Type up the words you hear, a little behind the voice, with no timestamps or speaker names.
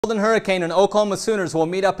Golden Hurricane and Oklahoma Sooners will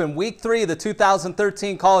meet up in Week 3 of the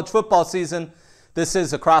 2013 college football season. This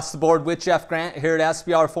is Across the Board with Jeff Grant here at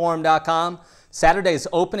SBRforum.com. Saturday's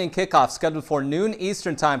opening kickoff scheduled for noon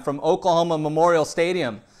Eastern time from Oklahoma Memorial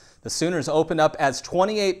Stadium. The Sooners opened up as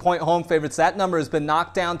 28-point home favorites. That number has been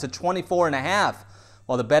knocked down to 24.5,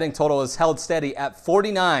 while the betting total is held steady at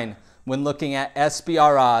 49 when looking at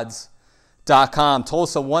SBRodds.com.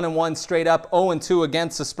 Tulsa 1-1 straight up, 0-2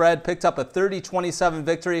 against the spread, picked up a 30-27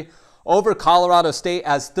 victory over Colorado State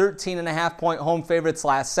as 13.5-point home favorites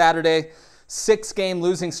last Saturday. 6-game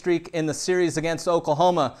losing streak in the series against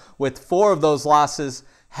Oklahoma, with 4 of those losses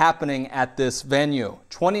happening at this venue.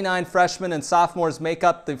 29 freshmen and sophomores make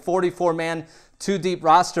up the 44-man two-deep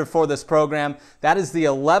roster for this program. That is the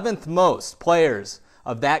 11th most players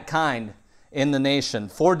of that kind in the nation.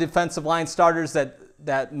 4 defensive line starters that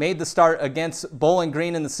made the start against Bowling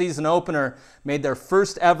Green in the season opener made their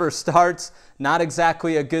first ever starts. Not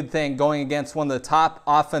exactly a good thing going against one of the top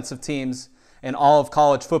offensive teams in all of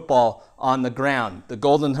college football on the ground. The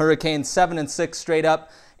Golden Hurricanes 7-6 straight up,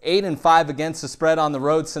 8-5 against the spread on the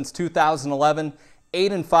road since 2011,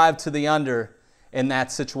 8-5 to the under in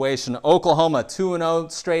that situation. Oklahoma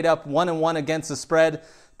 2-0 straight up, 1-1 against the spread,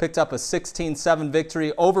 picked up a 16-7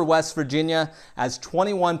 victory over West Virginia as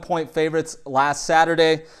 21-point favorites last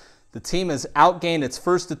Saturday. The team has outgained its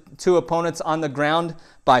first 2 opponents on the ground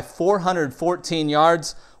by 414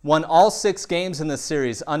 yards, won all 6 games in this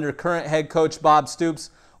series under current head coach Bob Stoops,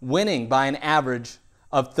 winning by an average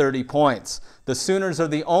of 30 points. The Sooners are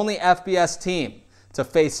the only FBS team to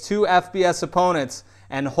face 2 FBS opponents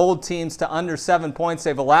and hold teams to under 7 points.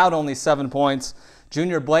 They've allowed only 7 points.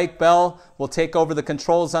 Junior Blake Bell will take over the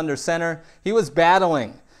controls under center. He was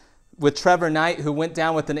battling with Trevor Knight, who went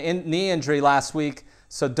down with a knee injury last week,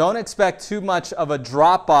 so don't expect too much of a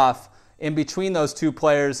drop-off in between those 2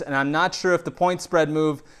 players, and I'm not sure if the point spread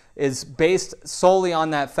move is based solely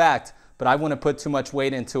on that fact, but I wouldn't put too much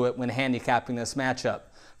weight into it when handicapping this matchup.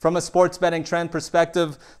 From a sports betting trend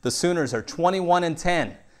perspective, the Sooners are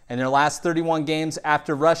 21-10 in their last 31 games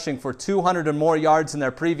after rushing for 200 or more yards in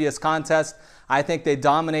their previous contest. I think they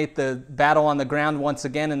dominate the battle on the ground once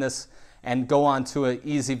again in this and go on to an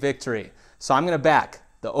easy victory. So I'm going to back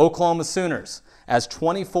the Oklahoma Sooners as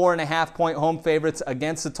 24.5-point home favorites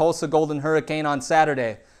against the Tulsa Golden Hurricane on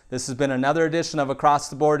Saturday. This has been another edition of Across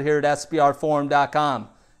the Board here at SBRforum.com,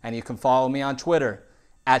 and you can follow me on Twitter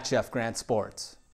at Jeff Grant Sports.